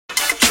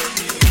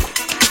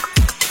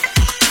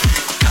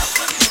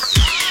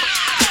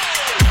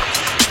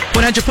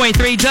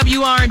100.3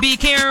 WRB,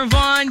 Karen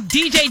Vaughn,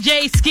 DJ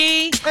J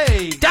Ski.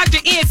 Hey. Dr.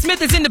 Ian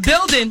Smith is in the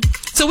building.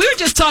 So we were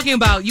just talking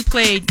about, you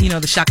played,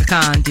 the Shaka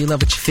Khan, Do You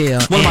Love What You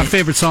Feel? One of my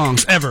favorite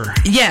songs ever.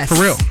 Yes. For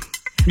real.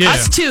 Yeah.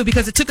 Us too,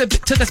 because it took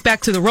us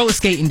back to the roller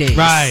skating days.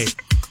 Right.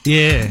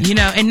 Yeah.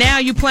 And now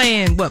you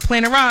playing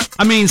Planet Rock?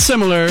 I mean,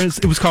 similar.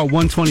 It was called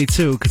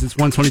 122 because it's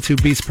 122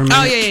 beats per minute.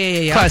 Oh,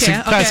 yeah.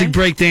 Classic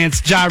breakdance,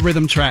 jive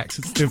rhythm tracks.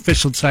 It's the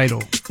official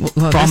title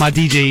for all my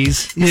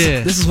DJs.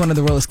 Yeah. This is one of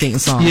the roller skating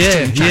songs.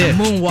 Yeah, too. Trying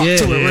to moonwalk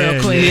to it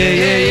real quick.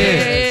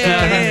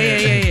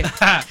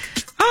 Yeah.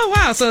 Oh,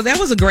 wow. So that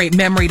was a great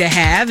memory to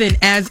have. And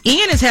as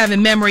Ian is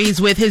having memories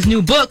with his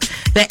new book,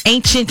 The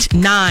Ancient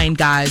Nine,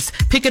 guys,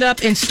 pick it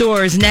up in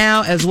stores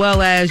now, as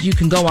well as you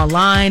can go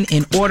online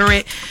and order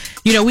it.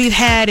 We've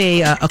had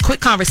a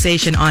quick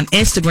conversation on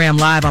Instagram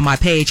Live on my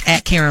page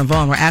at Karen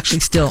Vaughn. We're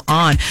actually still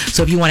on.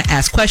 So if you want to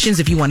ask questions,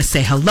 if you want to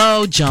say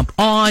hello, jump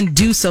on,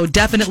 do so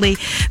definitely.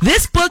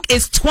 This book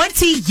is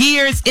 20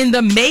 years in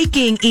the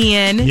making,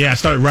 Ian. Yeah, I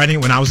started writing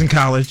it when I was in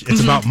college.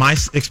 It's about my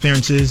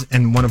experiences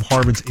in one of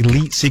Harvard's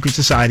elite secret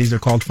societies. They're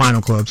called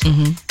Final Clubs.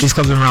 These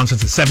clubs have been around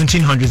since the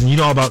 1700s, and you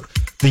know about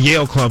the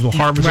Yale Clubs. Well,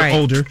 Harvard's are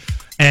older.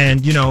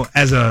 And,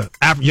 as a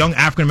young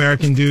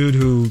African-American dude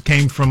who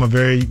came from a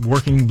very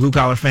working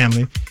blue-collar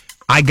family,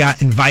 I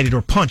got invited,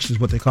 or punched is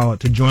what they call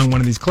it, to join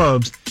one of these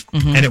clubs.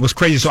 And it was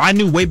crazy. So I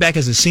knew way back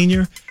as a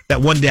senior that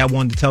one day I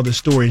wanted to tell this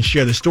story and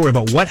share the story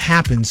about what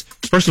happens,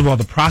 first of all,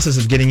 the process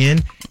of getting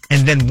in,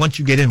 and then once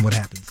you get in, what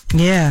happens.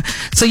 Yeah.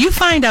 So you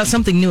find out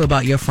something new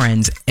about your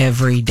friends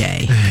every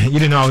day. You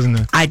didn't know I was in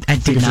the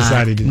secret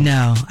society, did you?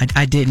 No,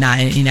 I did not.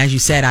 And as you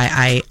said,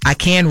 I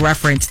can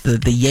reference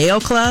the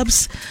Yale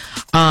clubs.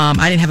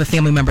 I didn't have a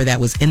family member that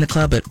was in the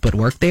club but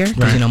worked there,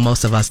 because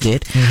most of us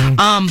did.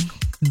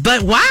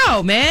 But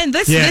wow, man,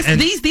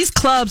 these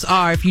clubs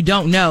are, if you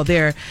don't know,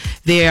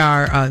 they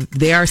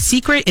are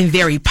secret and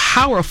very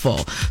powerful.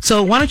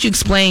 So why don't you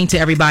explain to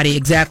everybody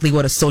exactly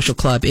what a social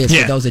club is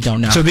for those that don't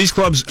know? So these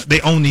clubs,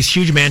 they own these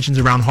huge mansions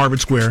around Harvard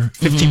Square,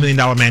 $15 million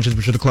mansions,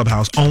 which are the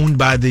clubhouse, owned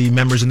by the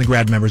members and the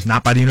grad members,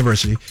 not by the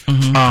university.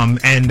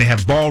 And they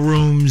have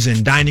ballrooms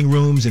and dining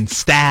rooms and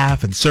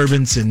staff and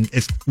servants, and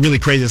it's really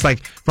crazy. It's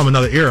like from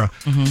another era.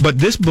 But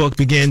this book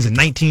begins in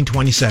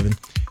 1927.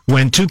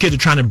 When two kids are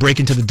trying to break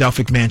into the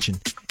Delphic Mansion,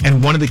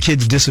 and one of the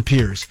kids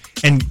disappears.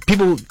 And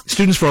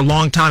students for a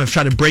long time have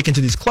tried to break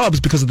into these clubs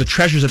because of the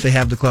treasures that they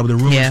have at the club, the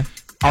rumors,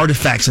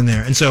 artifacts in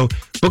there. And so,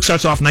 book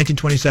starts off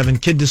 1927,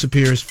 kid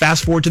disappears.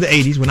 Fast forward to the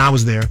 80s when I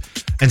was there,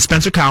 and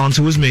Spencer Collins,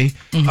 who was me,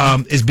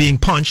 is being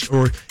punched,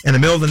 or in the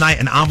middle of the night,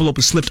 an envelope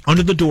is slipped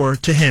under the door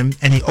to him,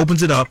 and he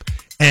opens it up,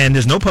 and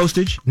there's no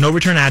postage, no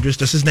return address,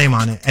 just his name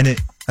on it, and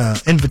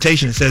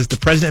invitation, it says, the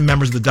president and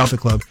members of the Delta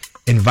Club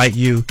invite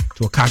you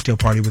to a cocktail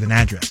party with an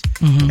address.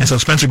 And so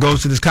Spencer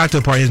goes to this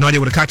cocktail party. He has no idea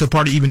what a cocktail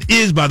party even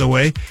is, by the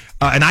way,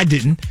 and I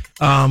didn't.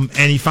 And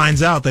he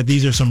finds out that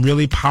these are some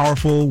really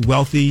powerful,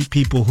 wealthy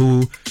people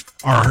who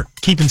are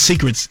keeping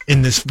secrets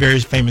in this very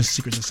famous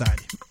secret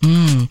society.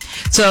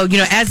 So,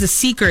 as the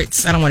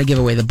secrets, I don't want to give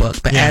away the book,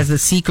 but as the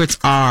secrets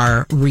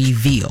are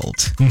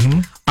revealed,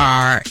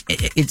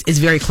 it's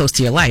very close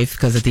to your life,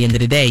 because at the end of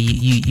the day,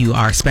 you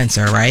are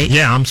Spencer, right?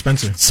 Yeah, I'm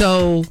Spencer.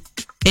 So,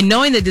 in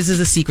knowing that this is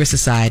a secret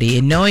society,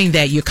 and knowing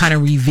that you're kind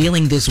of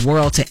revealing this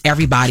world to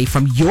everybody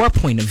from your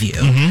point of view,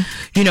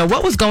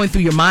 what was going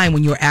through your mind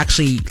when you were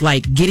actually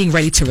getting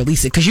ready to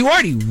release it? Because you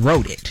already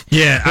wrote it.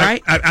 Yeah,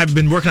 right. I've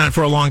been working on it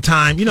for a long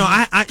time.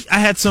 I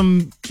had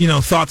some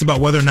thoughts about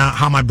whether or not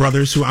how my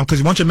brothers,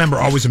 because once you're a member,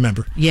 always a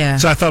member. Yeah.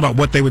 So I thought about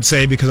what they would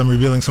say, because I'm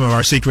revealing some of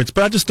our secrets.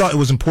 But I just thought it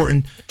was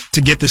important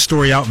to get this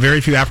story out.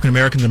 Very few African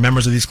Americans are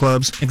members of these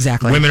clubs.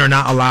 Exactly. Women are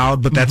not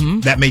allowed, but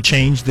that may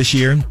change this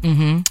year.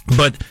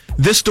 But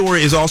this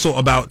story is also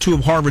about two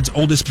of Harvard's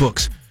oldest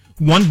books.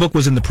 One book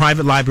was in the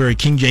private library,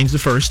 King James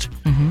I,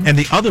 and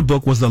the other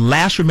book was the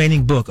last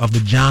remaining book of the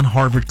John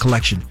Harvard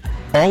collection.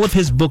 All of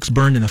his books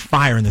burned in a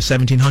fire in the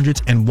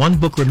 1700s, and one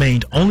book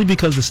remained only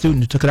because the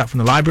student who took it out from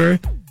the library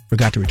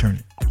forgot to return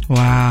it.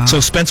 Wow. So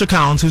Spencer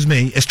Collins, who's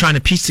me, is trying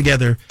to piece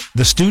together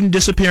the student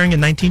disappearing in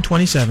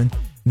 1927,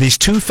 these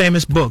two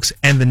famous books,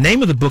 and the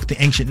name of the book,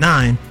 The Ancient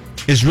Nine,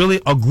 is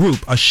really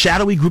a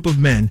shadowy group of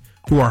men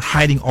who are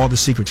hiding all the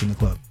secrets in the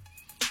club.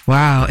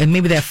 Wow, and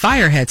maybe that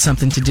fire had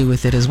something to do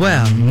with it as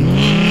well.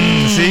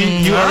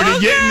 See, you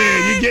already getting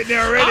there. You're getting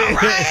there already. All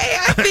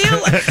right, I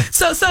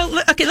feel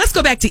so. Okay, let's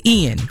go back to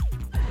Ian.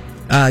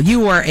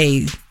 You were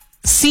a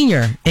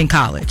senior in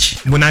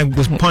college. When I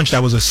was punched,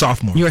 I was a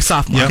sophomore. You were a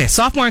sophomore. Yep. Okay,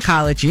 sophomore in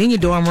college. You're in your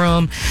dorm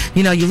room.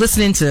 You're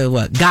listening to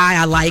what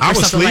Guy I Like or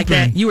something like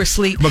that. You were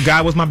asleep. But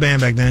Guy was my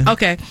band back then.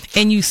 Okay,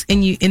 and you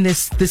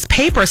this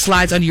paper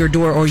slides under your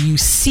door, or you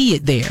see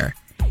it there.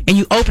 And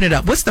you open it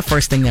up. What's the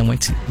first thing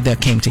that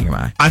came to your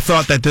mind? I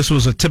thought that this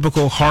was a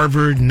typical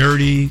Harvard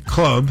nerdy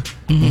club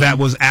that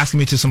was asking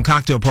me to some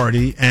cocktail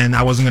party, and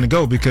I wasn't going to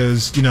go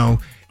because,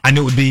 I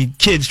knew it would be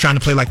kids trying to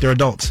play like they're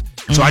adults.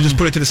 So I just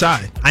put it to the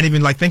side. I didn't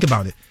even think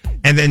about it.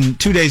 And then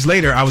 2 days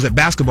later, I was at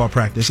basketball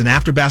practice, and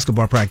after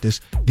basketball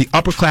practice, the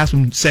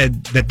upperclassmen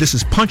said that this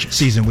is punch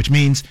season, which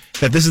means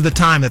that this is the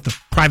time that the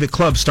private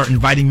clubs start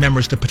inviting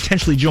members to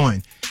potentially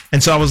join.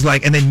 And so I was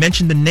like, and they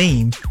mentioned the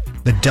name,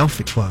 the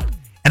Delphic Club.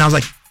 And I was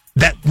like,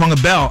 that rung a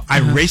bell. I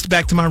raced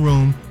back to my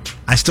room.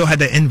 I still had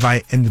that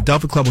invite, and the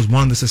Delphic Club was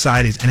one of the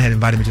societies and had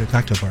invited me to the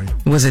cocktail party.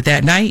 Was it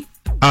that night?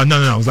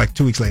 No. It was like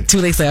 2 weeks later.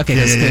 2 weeks later. Okay,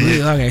 that's good.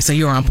 Yeah. Okay, so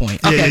you were on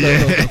point. Okay, go.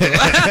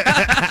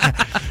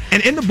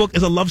 And in the book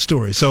is a love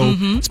story. So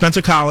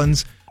Spencer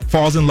Collins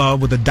falls in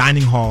love with a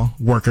dining hall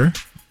worker,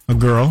 a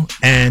girl,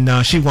 and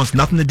she wants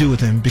nothing to do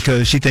with him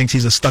because she thinks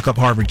he's a stuck-up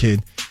Harvard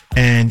kid,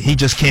 and he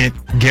just can't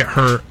get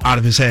her out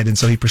of his head, and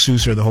so he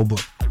pursues her the whole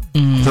book.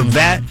 So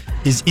that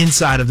is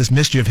inside of this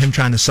mystery of him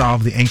trying to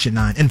solve the Ancient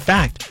Nine. In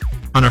fact,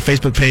 on our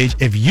Facebook page,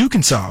 if you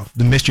can solve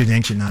the mystery of the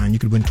Ancient Nine, you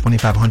could win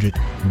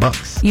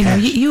 $2,500. You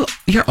know,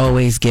 you're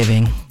always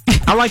giving.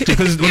 I like it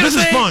because this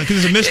is fun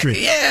because it's a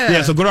mystery.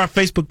 Yeah. So go to our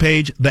Facebook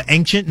page, The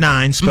Ancient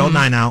Nine, spell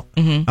 9 out.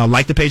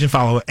 Like the page and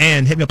follow it,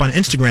 and hit me up on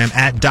Instagram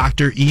at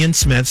Dr. Ian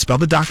Smith. Spell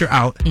the doctor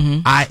out,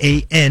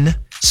 IAN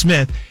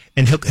Smith,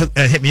 and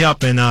hit me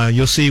up, and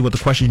you'll see what the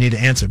question you need to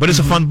answer. But it's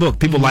a fun book.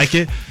 People like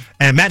it.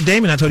 And Matt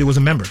Damon, I told you, was a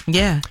member.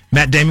 Yeah.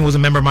 Matt Damon was a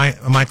member of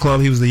my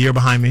club. He was the year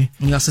behind me.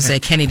 You also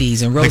said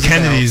Kennedys and Roosevelts. The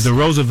Kennedys, the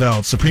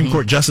Roosevelts, Supreme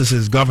Court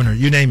justices, governor,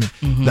 you name it.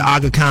 The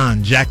Aga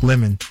Khan, Jack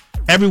Lemmon.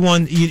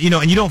 Everyone, you know,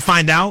 and you don't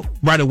find out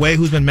right away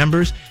who's been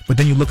members, but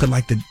then you look at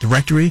like the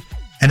directory,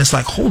 and it's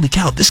like, holy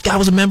cow, this guy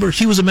was a member,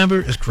 she was a member.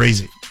 It's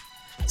crazy.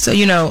 So,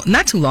 you know,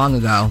 not too long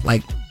ago,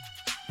 like,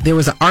 there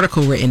was an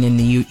article written in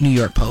the New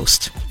York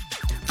Post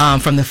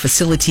from the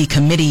facility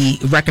committee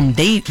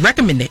recommending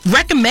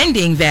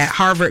that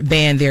Harvard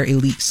ban their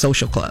elite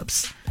social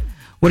clubs.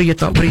 What are your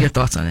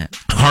thoughts on that?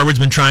 Harvard's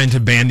been trying to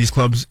ban these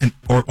clubs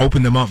or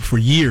open them up for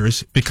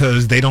years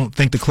because they don't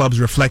think the clubs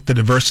reflect the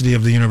diversity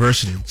of the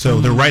university.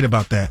 So they're right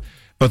about that.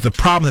 But the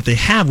problem that they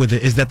have with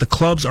it is that the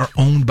clubs are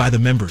owned by the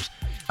members.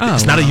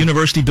 It's not a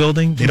university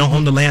building. They don't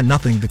own the land,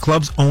 nothing. The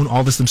clubs own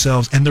all this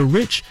themselves, and they're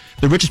rich.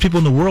 The richest people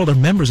in the world are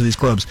members of these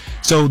clubs.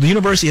 So the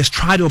university has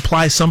tried to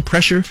apply some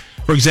pressure.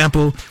 For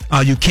example,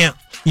 you can't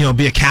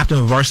be a captain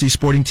of a varsity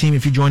sporting team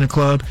if you join a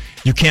club.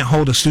 You can't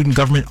hold a student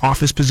government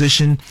office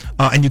position,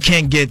 and you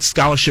can't get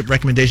scholarship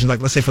recommendations,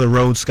 like let's say for the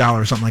Rhodes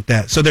Scholar or something like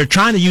that. So they're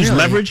trying to use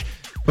leverage,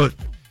 but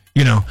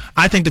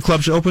I think the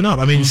club should open up.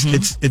 I mean,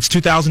 it's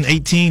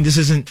 2018. This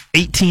isn't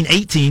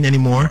 1818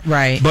 anymore.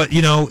 Right. But,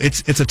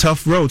 it's a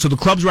tough road. So the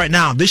clubs right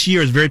now, this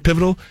year is very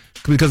pivotal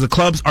because the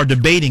clubs are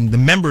debating, the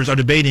members are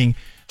debating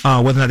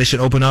whether or not they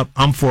should open up.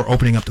 I'm for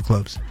opening up the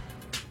clubs.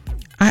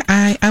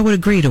 I would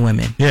agree to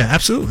women. Yeah,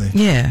 absolutely.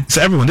 Yeah.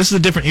 So everyone, this is a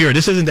different era.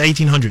 This isn't the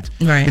 1800s.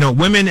 Right.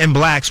 Women and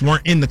blacks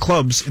weren't in the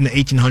clubs in the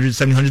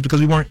 1800s, 1700s because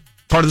we weren't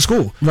part of the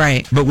school.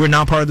 Right. But we're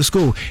now part of the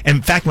school. And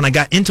in fact, when I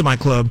got into my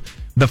club,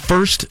 the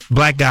first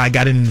black guy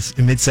got in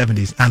the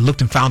mid-70s. I looked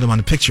and found him on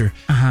the picture.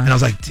 And I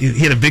was like, he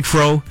had a big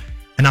fro.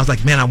 And I was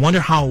like, man, I wonder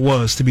how it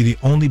was to be the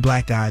only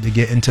black guy to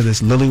get into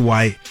this lily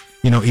white,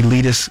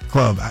 elitist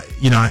club.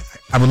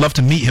 I would love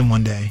to meet him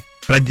one day.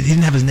 But he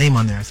didn't have his name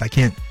on there, so I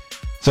can't.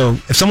 So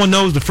if someone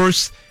knows the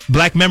first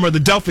black member of the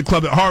Delphic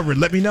Club at Harvard,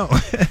 let me know.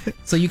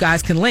 So you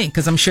guys can link,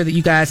 because I'm sure that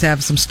you guys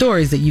have some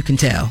stories that you can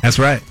tell. That's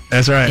right.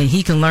 And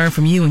he can learn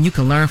from you, and you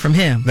can learn from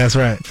him. That's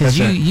right. Because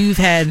you've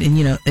had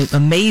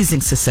amazing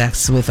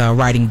success with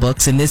writing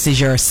books, and this is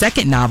your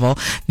second novel.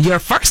 Your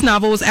first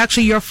novel was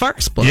actually your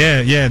first book.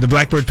 Yeah, the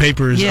Blackbird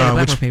Papers,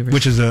 Papers.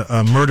 Which is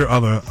a murder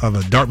of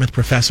a Dartmouth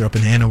professor up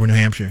in Hanover, New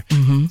Hampshire.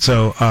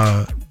 So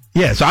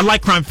so I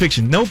like crime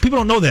fiction. No, people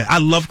don't know that. I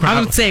love crime. I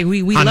would say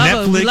we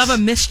love a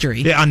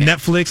mystery. Yeah, on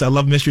Netflix, I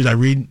love mysteries. I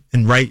read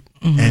and write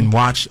and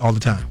watch all the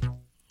time.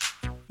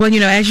 Well,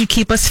 as you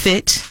keep us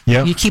fit,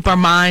 you keep our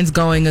minds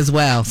going as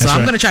well. So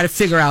I'm going to try to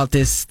figure out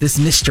this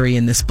mystery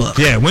in this book.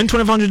 Yeah, win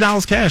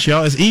 $2,500 cash,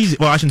 y'all. It's easy.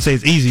 Well, I shouldn't say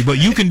it's easy, but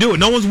you can do it.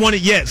 No one's won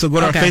it yet. So go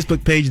to our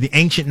Facebook page, The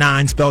Ancient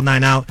Nine, spelled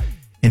 9 out,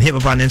 and hit me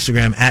up on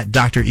Instagram at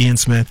Dr. Ian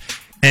Smith.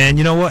 And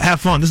you know what? Have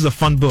fun. This is a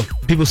fun book.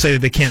 People say that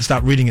they can't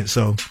stop reading it,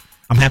 so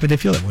I'm happy they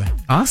feel that way.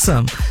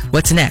 Awesome.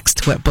 What's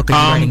next? What book are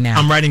you writing now?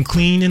 I'm writing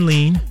Clean and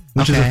Lean,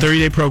 which is a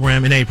 30-day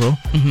program in April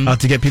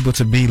to get people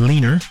to be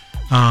leaner,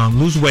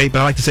 lose weight,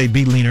 but I like to say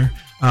be leaner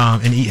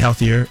and eat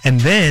healthier. And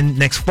then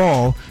next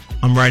fall,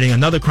 I'm writing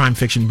another crime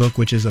fiction book,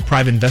 which is a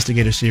private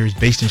investigator series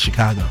based in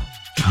Chicago.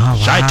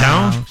 Oh,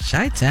 wow.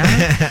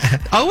 Chi-town.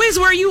 Always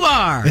where you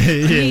are.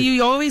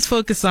 You always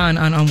focus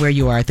on where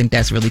you are. I think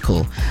that's really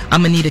cool.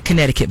 I'm going to need a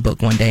Connecticut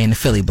book one day and a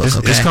Philly book.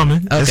 It's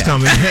coming. Okay. It's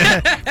coming.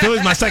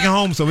 Philly's my second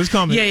home, so it's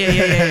coming.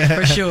 Yeah,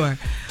 for sure.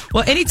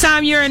 Well,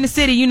 anytime you're in the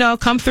city,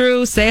 come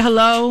through, say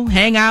hello,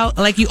 hang out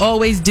like you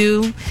always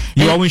do.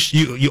 You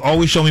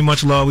always show me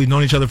much love. We've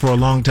known each other for a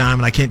long time,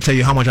 and I can't tell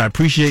you how much I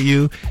appreciate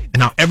you. And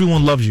now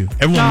everyone loves you.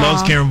 Everyone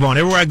loves Karen Vaughn.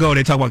 Everywhere I go,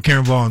 they talk about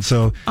Karen Vaughn.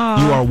 So you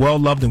are well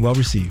loved and well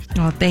received.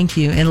 Oh, thank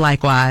you, and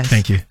likewise.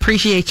 Thank you.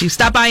 Appreciate you.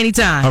 Stop by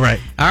anytime. All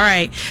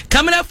right.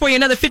 Coming up for you,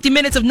 another 50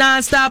 minutes of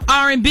nonstop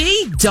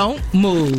R&B. Don't move.